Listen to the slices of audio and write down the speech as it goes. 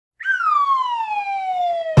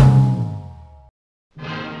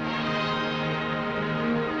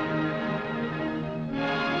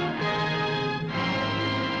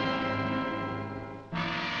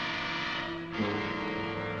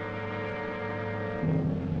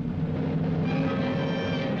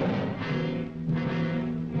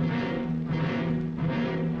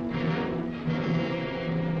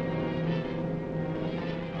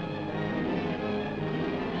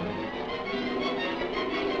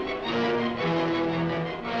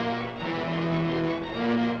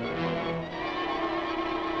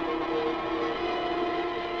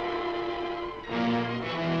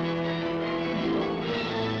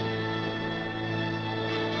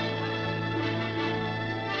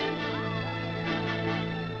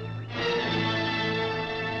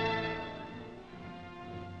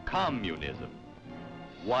Communism.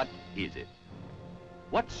 What is it?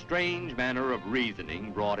 What strange manner of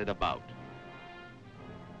reasoning brought it about?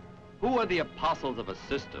 Who are the apostles of a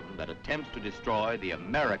system that attempts to destroy the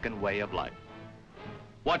American way of life?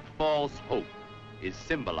 What false hope is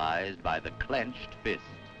symbolized by the clenched fist?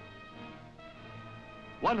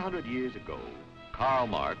 100 years ago, Karl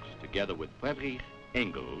Marx, together with Friedrich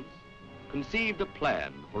Engels, conceived a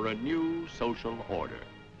plan for a new social order.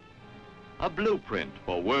 A blueprint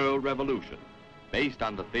for world revolution based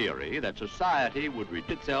on the theory that society would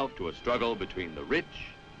reduce itself to a struggle between the rich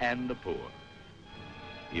and the poor.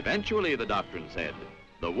 Eventually, the doctrine said,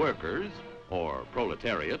 the workers, or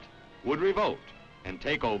proletariat, would revolt and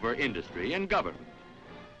take over industry and government.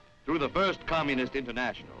 Through the first Communist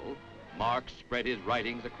International, Marx spread his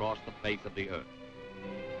writings across the face of the earth.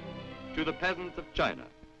 To the peasants of China,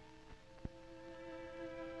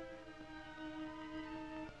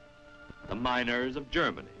 the miners of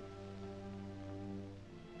Germany,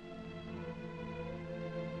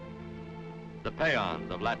 the peons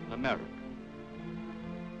of Latin America,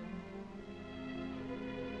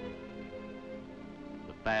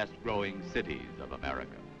 the fast-growing cities of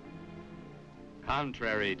America.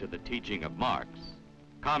 Contrary to the teaching of Marx,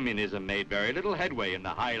 communism made very little headway in the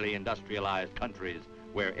highly industrialized countries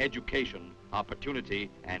where education, opportunity,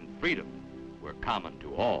 and freedom were common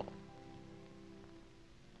to all.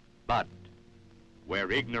 But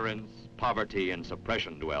where ignorance, poverty, and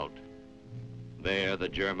suppression dwelt, there the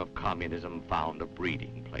germ of communism found a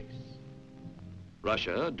breeding place.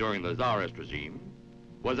 Russia, during the Tsarist regime,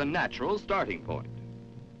 was a natural starting point.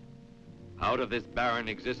 Out of this barren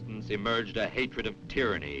existence emerged a hatred of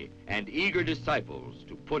tyranny and eager disciples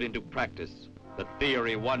to put into practice the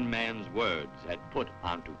theory one man's words had put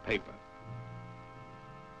onto paper.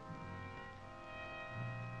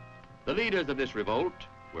 The leaders of this revolt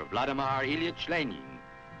were Vladimir Ilyich Lenin,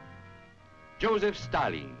 Joseph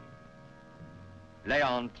Stalin,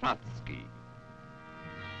 Leon Trotsky.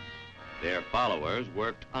 Their followers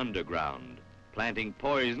worked underground, planting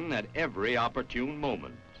poison at every opportune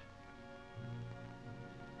moment.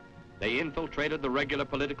 They infiltrated the regular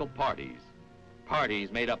political parties,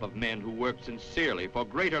 parties made up of men who worked sincerely for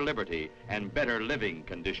greater liberty and better living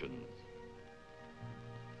conditions.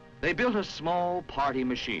 They built a small party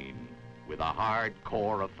machine with a hard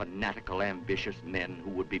core of fanatical, ambitious men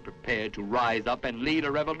who would be prepared to rise up and lead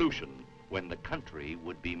a revolution when the country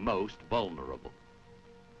would be most vulnerable.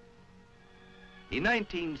 In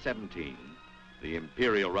 1917, the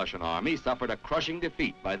Imperial Russian Army suffered a crushing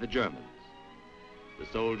defeat by the Germans. The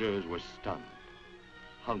soldiers were stunned,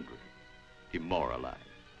 hungry, demoralized,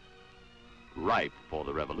 ripe for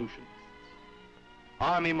the revolutionists.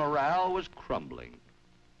 Army morale was crumbling.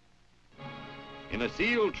 In a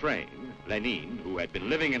sealed train, Lenin, who had been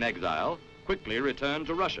living in exile, quickly returned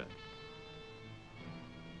to Russia.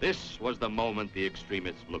 This was the moment the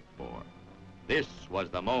extremists looked for. This was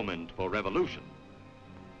the moment for revolution.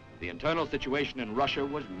 The internal situation in Russia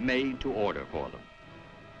was made to order for them.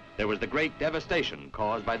 There was the great devastation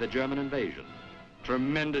caused by the German invasion,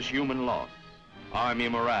 tremendous human loss, army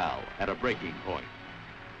morale at a breaking point.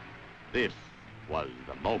 This was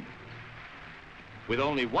the moment. With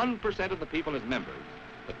only 1% of the people as members,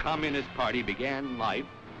 the Communist Party began life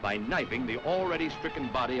by knifing the already stricken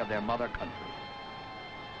body of their mother country.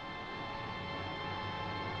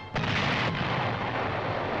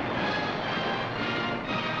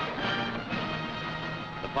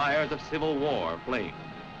 The fires of civil war flamed.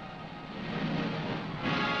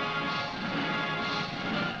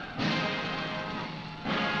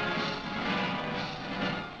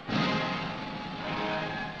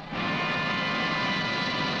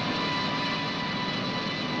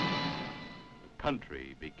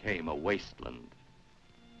 Country became a wasteland.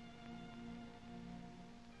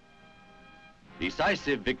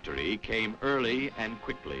 Decisive victory came early and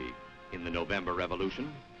quickly in the November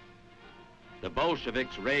Revolution. The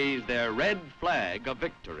Bolsheviks raised their red flag of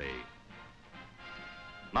victory.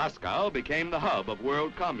 Moscow became the hub of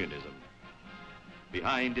world communism.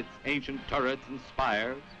 Behind its ancient turrets and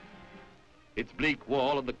spires, its bleak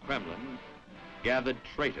wall of the Kremlin, gathered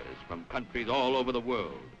traitors from countries all over the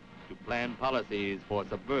world to plan policies for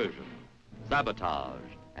subversion, sabotage,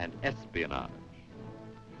 and espionage.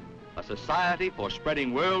 A society for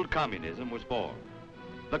spreading world communism was formed,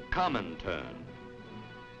 the Comintern.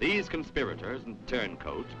 These conspirators and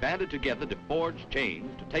turncoats banded together to forge chains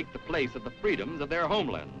to take the place of the freedoms of their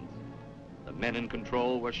homelands. The men in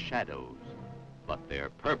control were shadows, but their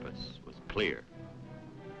purpose was clear: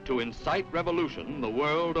 to incite revolution the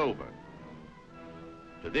world over.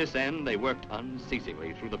 To this end, they worked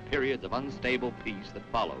unceasingly through the periods of unstable peace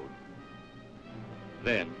that followed.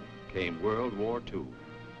 Then came World War II,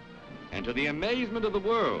 and to the amazement of the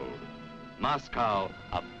world, Moscow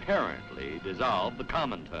apparently dissolved the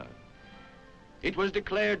Comintern. It was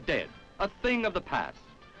declared dead, a thing of the past.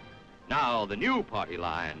 Now the new party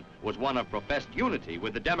line was one of professed unity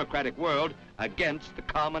with the democratic world against the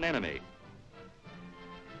common enemy.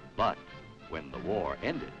 But when the war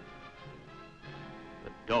ended,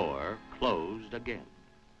 the door closed again.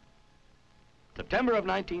 September of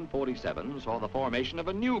 1947 saw the formation of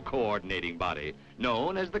a new coordinating body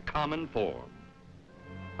known as the Common Forum,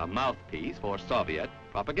 a mouthpiece for Soviet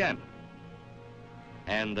propaganda.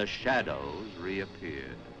 And the shadows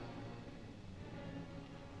reappeared.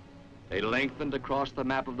 They lengthened across the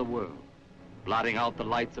map of the world, blotting out the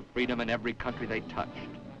lights of freedom in every country they touched.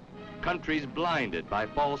 Countries blinded by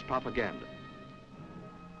false propaganda,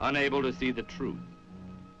 unable to see the truth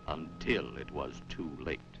until it was too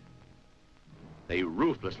late. They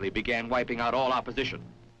ruthlessly began wiping out all opposition.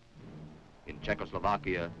 In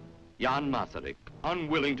Czechoslovakia, Jan Masaryk,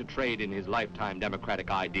 unwilling to trade in his lifetime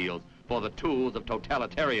democratic ideals for the tools of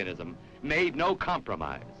totalitarianism, made no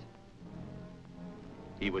compromise.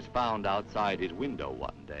 He was found outside his window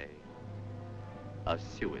one day, a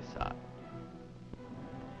suicide.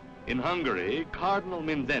 In Hungary, Cardinal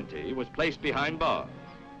Mindszenty was placed behind bars.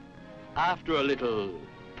 After a little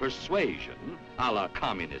persuasion, a la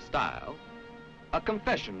communist style, a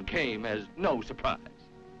confession came as no surprise.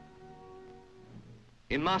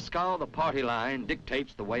 In Moscow, the party line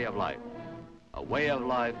dictates the way of life, a way of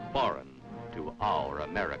life foreign to our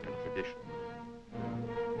American tradition.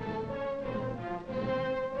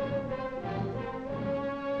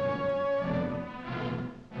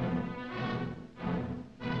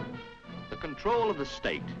 The control of the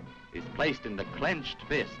state is placed in the clenched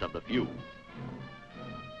fist of the few.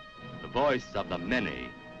 The voice of the many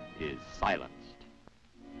is silenced.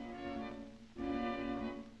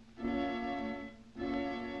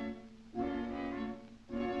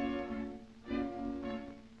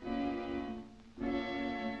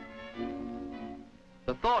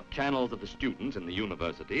 The thought channels of the students in the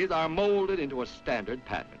universities are molded into a standard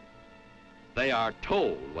pattern. They are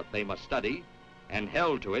told what they must study and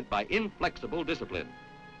held to it by inflexible discipline.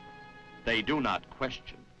 They do not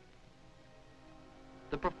question.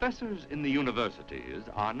 The professors in the universities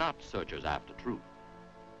are not searchers after truth.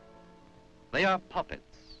 They are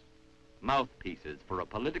puppets, mouthpieces for a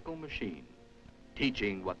political machine,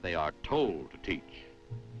 teaching what they are told to teach,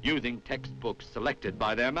 using textbooks selected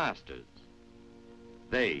by their masters.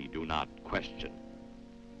 They do not question.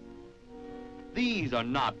 These are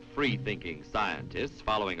not free-thinking scientists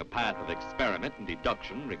following a path of experiment and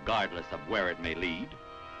deduction regardless of where it may lead.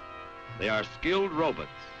 They are skilled robots,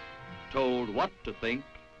 told what to think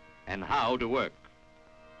and how to work,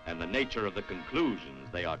 and the nature of the conclusions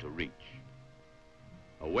they are to reach.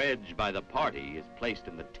 A wedge by the party is placed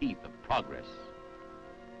in the teeth of progress.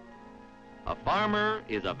 A farmer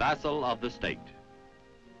is a vassal of the state.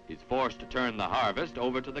 He's forced to turn the harvest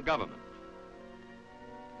over to the government.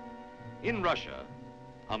 In Russia,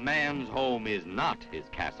 a man's home is not his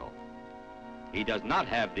castle. He does not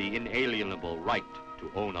have the inalienable right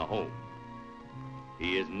to own a home.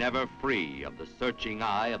 He is never free of the searching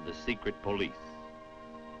eye of the secret police.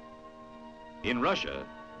 In Russia,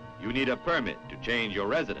 you need a permit to change your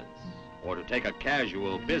residence or to take a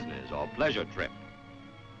casual business or pleasure trip.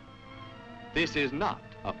 This is not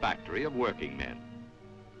a factory of working men.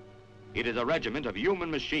 It is a regiment of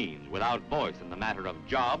human machines without voice in the matter of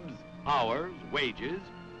jobs, hours, wages,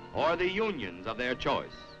 or the unions of their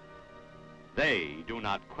choice. They do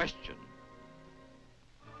not question.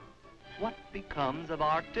 What becomes of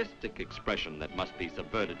artistic expression that must be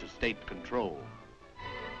subverted to state control?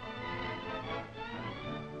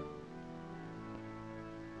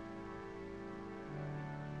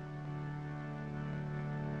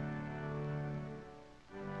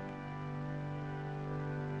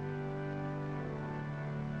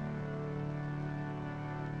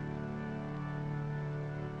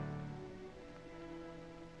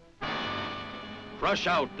 Crush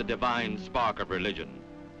out the divine spark of religion,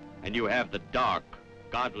 and you have the dark,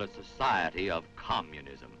 godless society of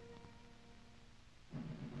communism.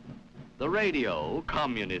 The radio,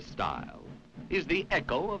 communist style, is the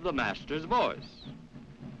echo of the master's voice.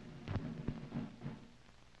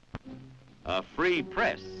 A free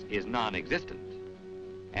press is non-existent,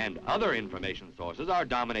 and other information sources are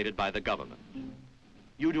dominated by the government.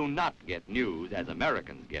 You do not get news as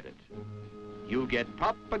Americans get it. You get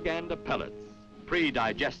propaganda pellets,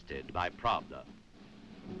 pre-digested by Pravda.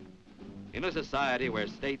 In a society where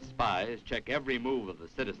state spies check every move of the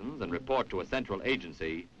citizens and report to a central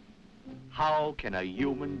agency, how can a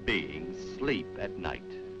human being sleep at night?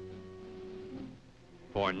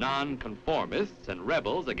 For non-conformists and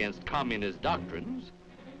rebels against communist doctrines,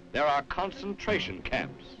 there are concentration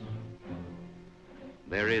camps.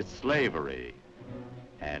 There is slavery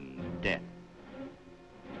and death.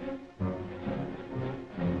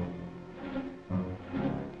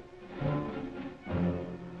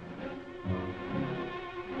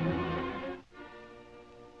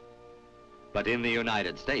 But in the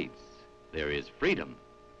United States, there is freedom.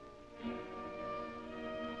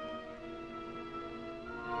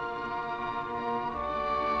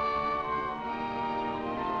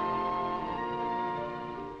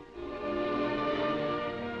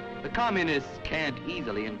 The communists can't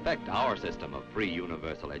easily infect our system of free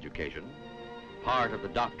universal education, part of the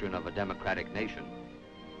doctrine of a democratic nation.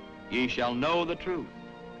 Ye shall know the truth,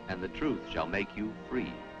 and the truth shall make you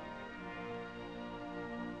free.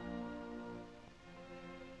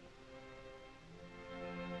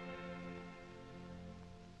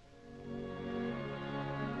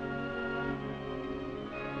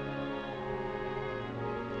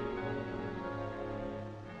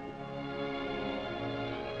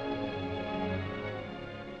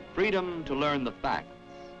 Freedom to learn the facts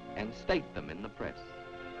and state them in the press.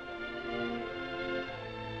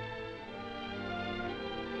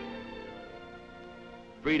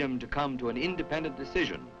 Freedom to come to an independent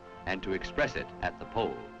decision and to express it at the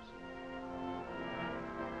polls.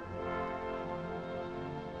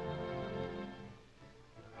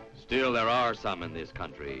 Still, there are some in this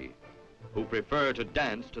country who prefer to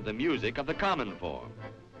dance to the music of the common form.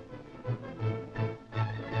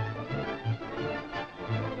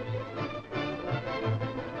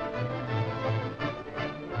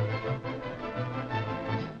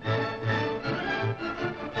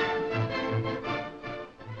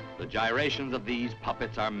 The gyrations of these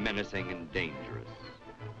puppets are menacing and dangerous.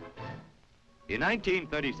 In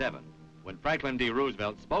 1937, when Franklin D.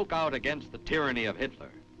 Roosevelt spoke out against the tyranny of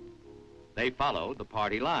Hitler, they followed the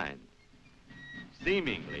party line,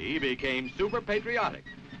 seemingly became super patriotic,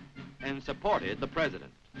 and supported the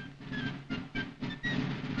president.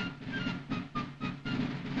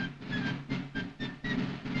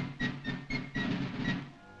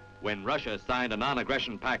 When Russia signed a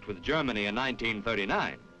non-aggression pact with Germany in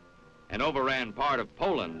 1939 and overran part of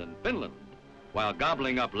Poland and Finland while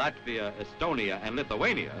gobbling up Latvia, Estonia, and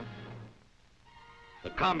Lithuania, the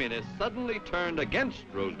communists suddenly turned against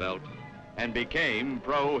Roosevelt and became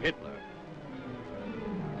pro-Hitler.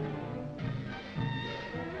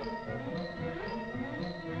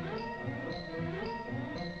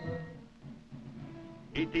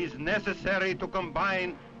 It is necessary to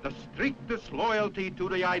combine the strictest loyalty to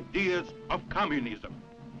the ideas of communism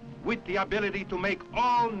with the ability to make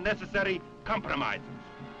all necessary compromises,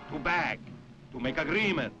 to beg, to make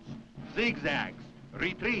agreements, zigzags,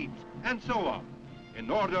 retreats, and so on,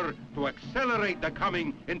 in order to accelerate the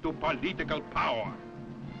coming into political power.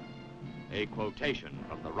 A quotation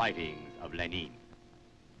from the writings of Lenin.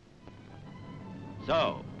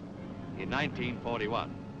 So, in 1941,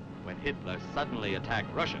 when Hitler suddenly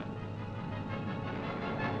attacked Russia,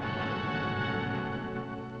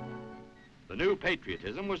 the new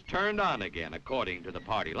patriotism was turned on again according to the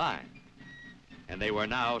party line, and they were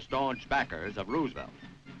now staunch backers of Roosevelt.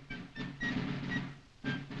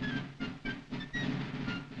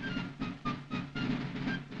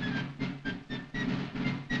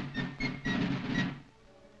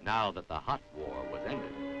 Now that the hot war was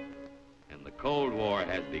ended and the Cold War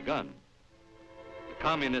has begun, the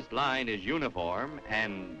communist line is uniform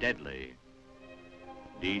and deadly.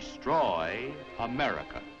 Destroy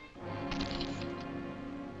America.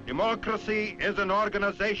 Democracy is an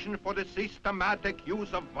organization for the systematic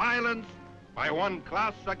use of violence by one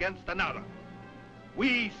class against another.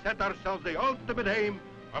 We set ourselves the ultimate aim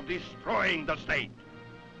of destroying the state.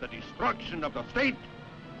 The destruction of the state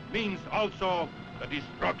means also the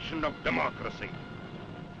destruction of democracy.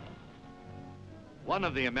 One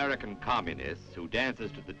of the American communists who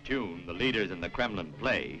dances to the tune the leaders in the Kremlin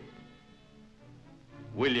play,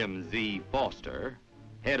 William Z. Foster,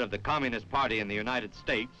 head of the Communist Party in the United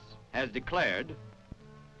States, has declared,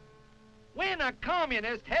 then a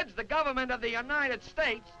communist heads the government of the United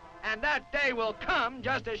States, and that day will come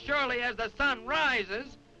just as surely as the sun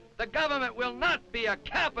rises. The government will not be a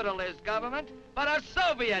capitalist government, but a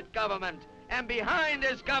Soviet government. And behind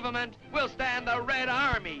this government will stand the Red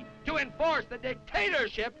Army to enforce the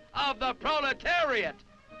dictatorship of the proletariat.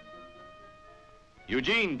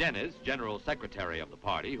 Eugene Dennis, General Secretary of the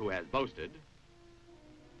party, who has boasted,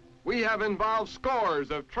 "We have involved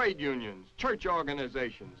scores of trade unions, church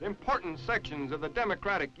organizations, important sections of the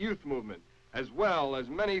democratic youth movement, as well as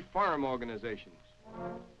many farm organizations."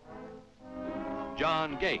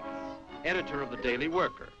 John Gates, editor of the Daily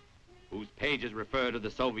Worker, whose pages refer to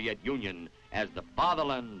the Soviet Union as the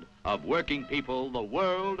fatherland of working people the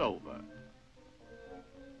world over.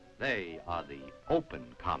 They are the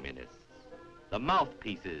open communists, the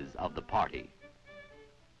mouthpieces of the party.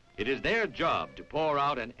 It is their job to pour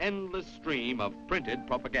out an endless stream of printed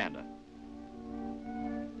propaganda.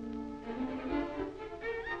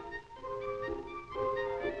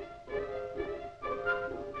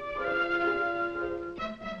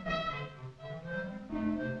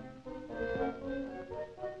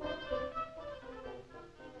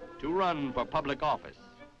 To run for public office,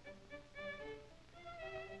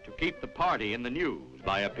 to keep the party in the news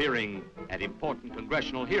by appearing at important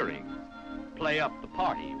congressional hearings, play up the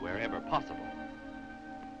party wherever possible.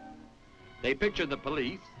 They picture the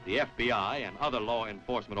police, the FBI, and other law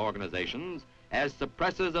enforcement organizations as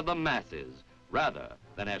suppressors of the masses rather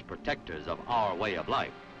than as protectors of our way of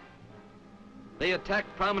life. They attack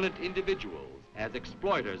prominent individuals as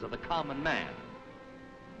exploiters of the common man.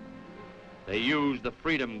 They use the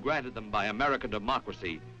freedom granted them by American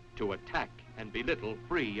democracy to attack and belittle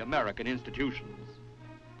free American institutions.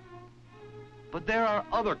 But there are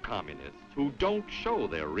other communists who don't show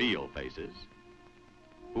their real faces,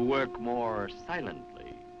 who work more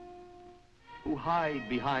silently, who hide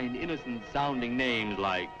behind innocent-sounding names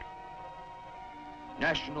like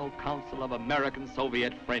National Council of American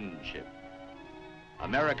Soviet Friendship,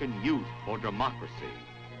 American Youth for Democracy,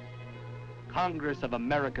 Congress of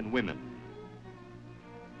American Women.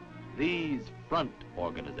 These front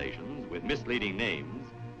organizations with misleading names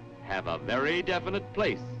have a very definite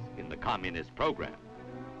place in the communist program.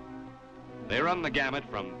 They run the gamut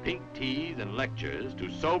from pink teas and lectures to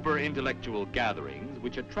sober intellectual gatherings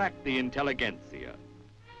which attract the intelligentsia.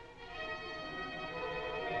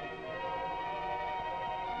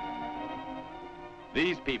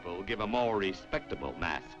 These people give a more respectable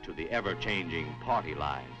mask to the ever-changing party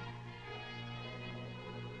line.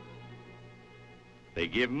 They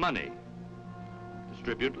give money,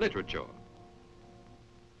 distribute literature,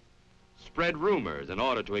 spread rumors in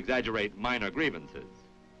order to exaggerate minor grievances.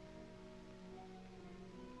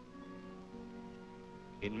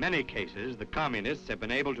 In many cases, the communists have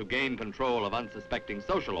been able to gain control of unsuspecting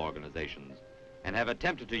social organizations and have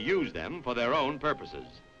attempted to use them for their own purposes.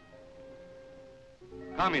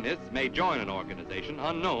 Communists may join an organization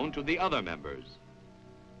unknown to the other members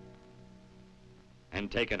and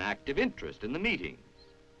take an active interest in the meetings.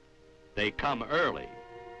 They come early.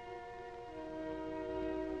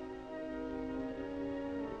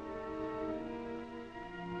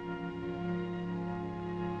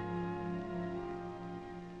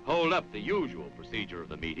 Hold up the usual procedure of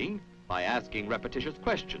the meeting by asking repetitious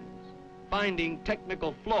questions, finding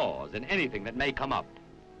technical flaws in anything that may come up.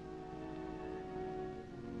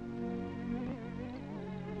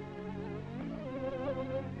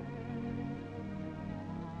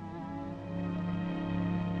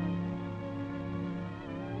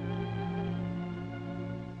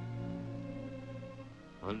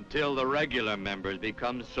 Until the regular members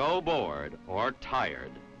become so bored or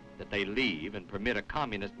tired that they leave and permit a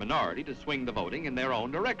communist minority to swing the voting in their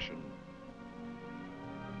own direction.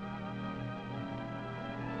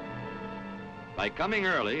 By coming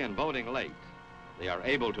early and voting late, they are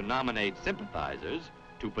able to nominate sympathizers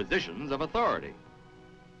to positions of authority.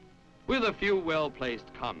 With a few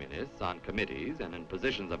well-placed communists on committees and in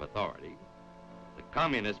positions of authority, the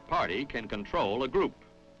Communist Party can control a group.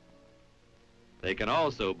 They can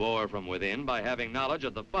also bore from within by having knowledge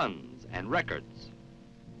of the funds and records,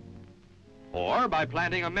 or by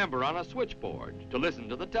planting a member on a switchboard to listen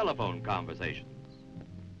to the telephone conversations,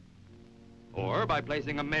 or by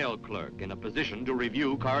placing a mail clerk in a position to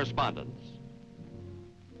review correspondence,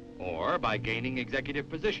 or by gaining executive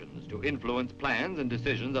positions to influence plans and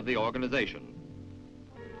decisions of the organization.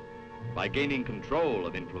 By gaining control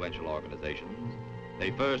of influential organizations, they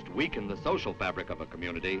first weaken the social fabric of a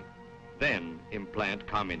community, then implant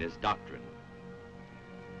communist doctrine.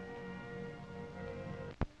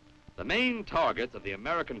 The main targets of the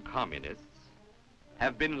American communists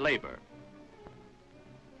have been labor,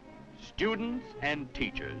 students and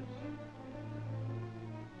teachers,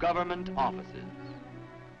 government offices,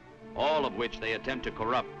 all of which they attempt to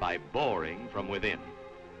corrupt by boring from within.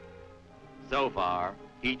 So far,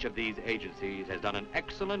 each of these agencies has done an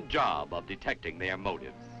excellent job of detecting their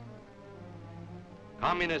motives.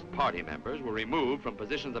 Communist Party members were removed from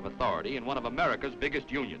positions of authority in one of America's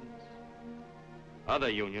biggest unions.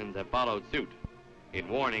 Other unions have followed suit in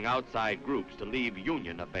warning outside groups to leave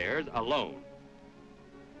union affairs alone.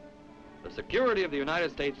 The security of the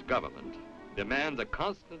United States government demands a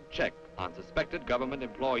constant check on suspected government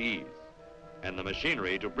employees and the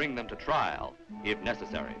machinery to bring them to trial if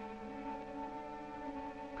necessary.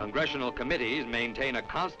 Congressional committees maintain a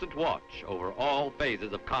constant watch over all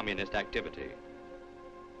phases of communist activity.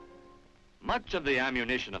 Much of the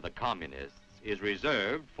ammunition of the communists is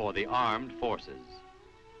reserved for the armed forces,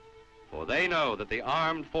 for they know that the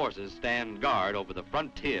armed forces stand guard over the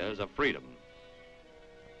frontiers of freedom,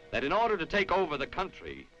 that in order to take over the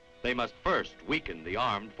country, they must first weaken the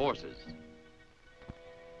armed forces.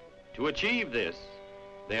 To achieve this,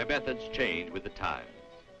 their methods change with the times.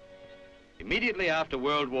 Immediately after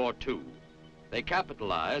World War II, they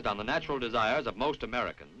capitalized on the natural desires of most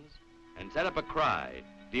Americans and set up a cry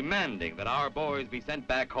demanding that our boys be sent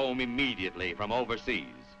back home immediately from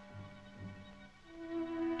overseas.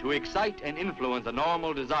 To excite and influence a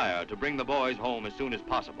normal desire to bring the boys home as soon as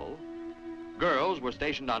possible, girls were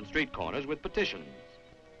stationed on street corners with petitions.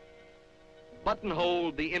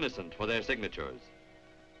 Buttonholed the innocent for their signatures.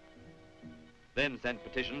 Then sent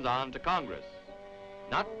petitions on to Congress,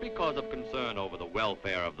 not because of concern over the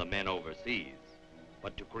welfare of the men overseas,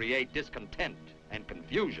 but to create discontent and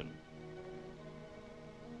confusion.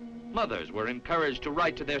 Mothers were encouraged to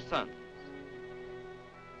write to their sons,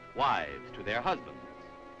 wives to their husbands,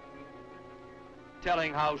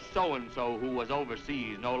 telling how so-and-so who was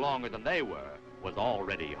overseas no longer than they were was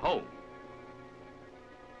already home.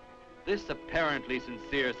 This apparently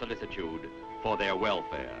sincere solicitude for their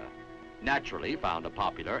welfare naturally found a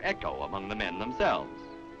popular echo among the men themselves.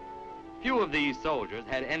 Few of these soldiers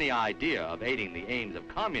had any idea of aiding the aims of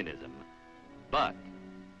communism, but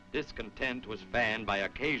discontent was fanned by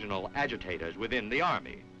occasional agitators within the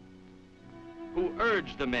army, who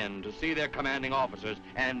urged the men to see their commanding officers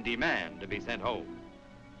and demand to be sent home.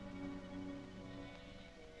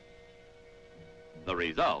 The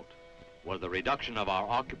result was the reduction of our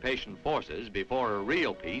occupation forces before a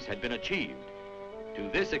real peace had been achieved. To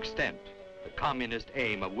this extent, the communist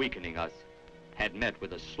aim of weakening us had met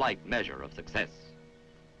with a slight measure of success.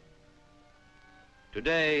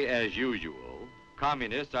 Today, as usual,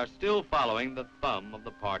 communists are still following the thumb of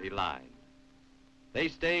the party line. They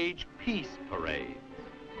stage peace parades,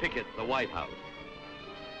 picket the White House,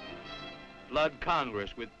 flood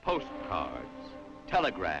Congress with postcards,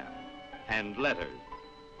 telegrams, and letters,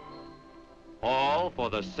 all for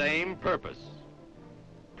the same purpose: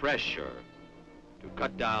 pressure to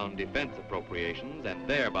cut down defense appropriations and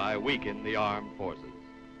thereby weaken the armed forces.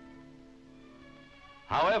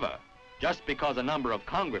 However, just because a number of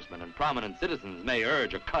congressmen and prominent citizens may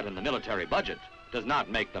urge a cut in the military budget does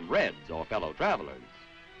not make them Reds or fellow travelers.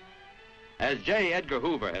 As J. Edgar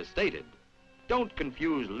Hoover has stated, don't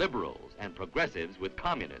confuse liberals and progressives with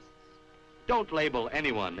communists. Don't label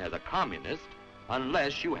anyone as a communist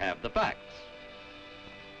unless you have the facts.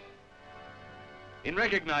 In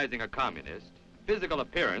recognizing a communist, physical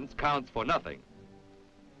appearance counts for nothing.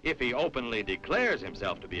 If he openly declares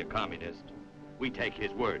himself to be a communist, we take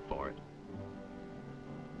his word for it.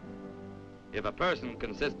 If a person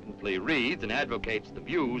consistently reads and advocates the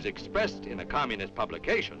views expressed in a communist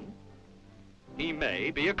publication, he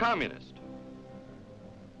may be a communist.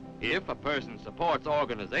 If a person supports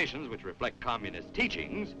organizations which reflect communist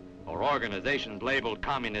teachings, or organizations labeled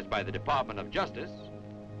communist by the Department of Justice,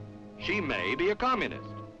 she may be a communist.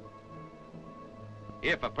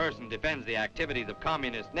 If a person defends the activities of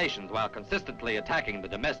communist nations while consistently attacking the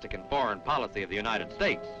domestic and foreign policy of the United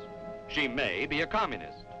States, she may be a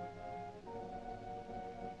communist.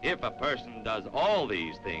 If a person does all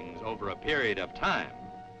these things over a period of time,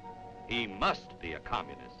 he must be a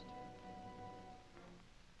communist.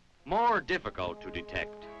 More difficult to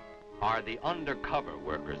detect are the undercover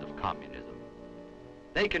workers of communism.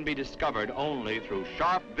 They can be discovered only through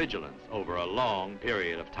sharp vigilance over a long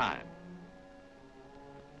period of time.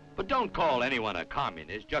 But don't call anyone a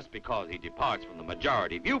communist just because he departs from the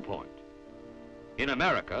majority viewpoint. In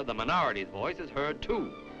America, the minority's voice is heard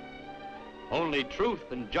too. Only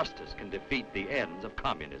truth and justice can defeat the ends of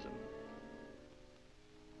communism.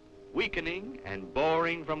 Weakening and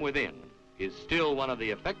boring from within is still one of the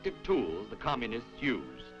effective tools the communists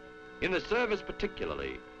use, in the service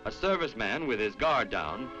particularly a serviceman with his guard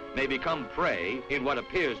down may become prey in what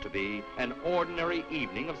appears to be an ordinary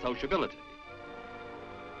evening of sociability.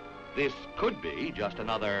 This could be just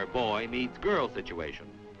another boy meets girl situation,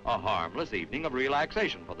 a harmless evening of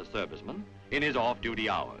relaxation for the serviceman in his off-duty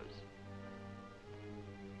hours.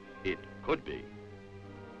 It could be.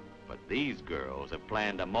 But these girls have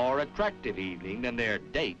planned a more attractive evening than their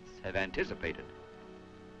dates have anticipated.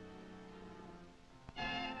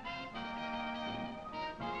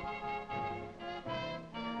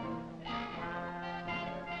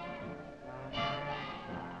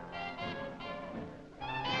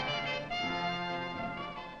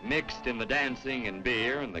 Mixed in the dancing and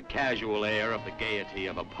beer and the casual air of the gaiety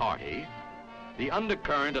of a party, the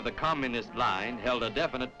undercurrent of the communist line held a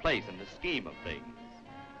definite place in the scheme of things.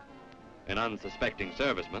 An unsuspecting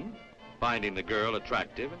serviceman, finding the girl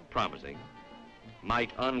attractive and promising,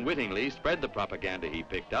 might unwittingly spread the propaganda he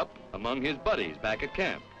picked up among his buddies back at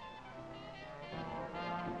camp.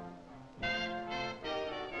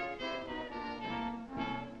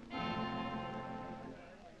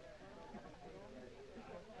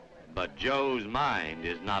 But Joe's mind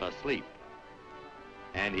is not asleep,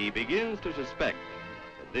 and he begins to suspect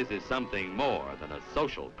that this is something more than a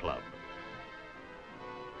social club.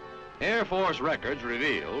 Air Force records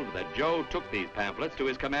revealed that Joe took these pamphlets to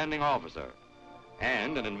his commanding officer,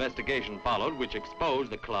 and an investigation followed which exposed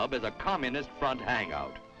the club as a communist front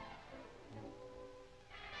hangout.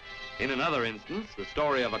 In another instance, the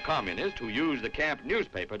story of a communist who used the camp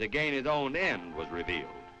newspaper to gain his own end was revealed.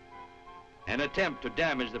 An attempt to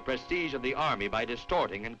damage the prestige of the Army by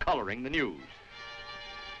distorting and coloring the news.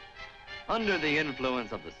 Under the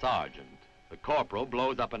influence of the sergeant, the corporal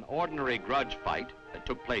blows up an ordinary grudge fight that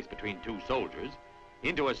took place between two soldiers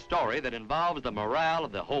into a story that involves the morale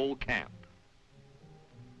of the whole camp.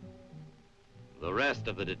 The rest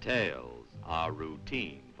of the details are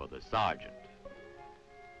routine for the sergeant.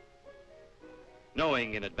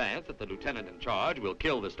 Knowing in advance that the lieutenant in charge will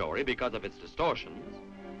kill the story because of its distortions,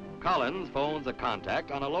 Collins phones a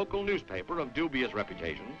contact on a local newspaper of dubious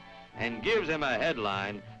reputation and gives him a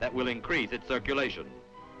headline that will increase its circulation.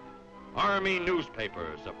 Army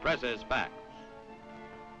newspaper suppresses facts.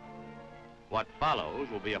 What follows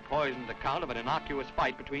will be a poisoned account of an innocuous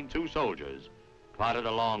fight between two soldiers, plotted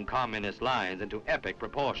along communist lines into epic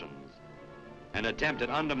proportions. An attempt at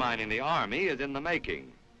undermining the Army is in the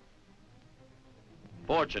making.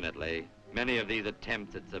 Fortunately, many of these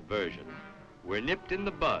attempts at subversion were nipped in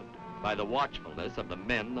the bud by the watchfulness of the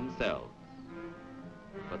men themselves.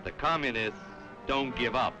 But the communists don't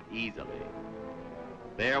give up easily.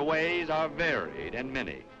 Their ways are varied and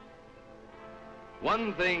many.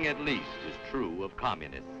 One thing at least is true of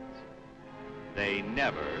communists. They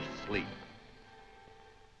never sleep.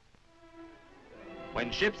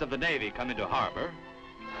 When ships of the Navy come into harbor,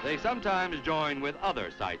 they sometimes join with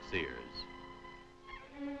other sightseers.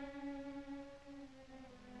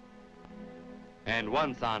 And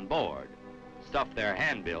once on board, stuff their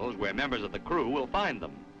handbills where members of the crew will find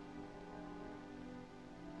them.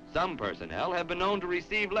 Some personnel have been known to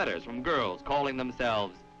receive letters from girls calling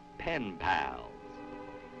themselves pen pals.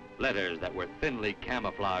 Letters that were thinly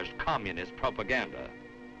camouflaged communist propaganda.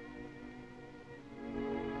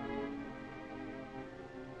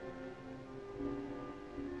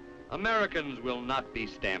 Americans will not be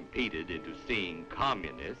stampeded into seeing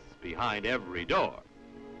communists behind every door,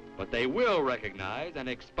 but they will recognize and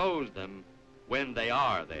expose them when they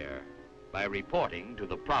are there by reporting to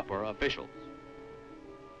the proper officials.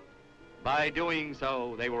 By doing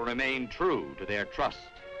so, they will remain true to their trust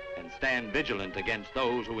and stand vigilant against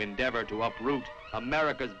those who endeavor to uproot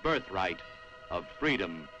America's birthright of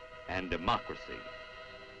freedom and democracy.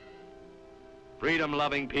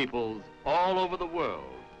 Freedom-loving peoples all over the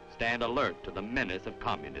world stand alert to the menace of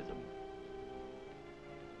communism.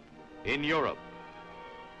 In Europe,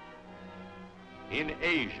 in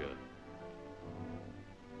Asia,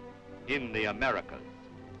 in the Americas.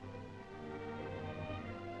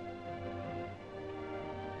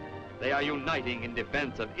 They are uniting in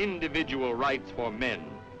defense of individual rights for men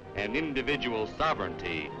and individual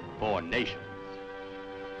sovereignty for nations.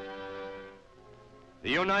 The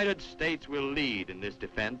United States will lead in this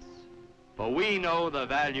defense, for we know the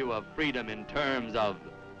value of freedom in terms of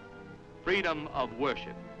freedom of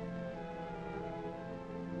worship,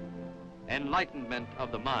 enlightenment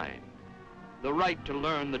of the mind, the right to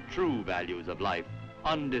learn the true values of life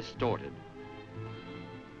undistorted.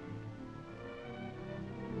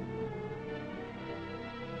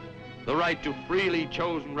 The right to freely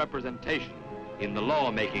chosen representation in the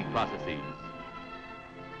law-making processes.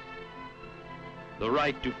 The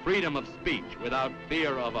right to freedom of speech without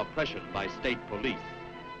fear of oppression by state police.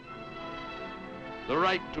 the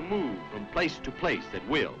right to move from place to place at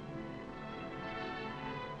will.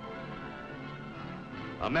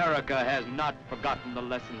 America has not forgotten the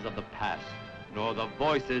lessons of the past, nor the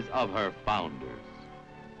voices of her founders.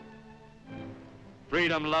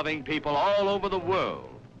 Freedom-loving people all over the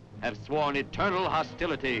world have sworn eternal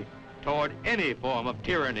hostility toward any form of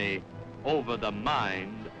tyranny over the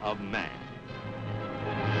mind of man.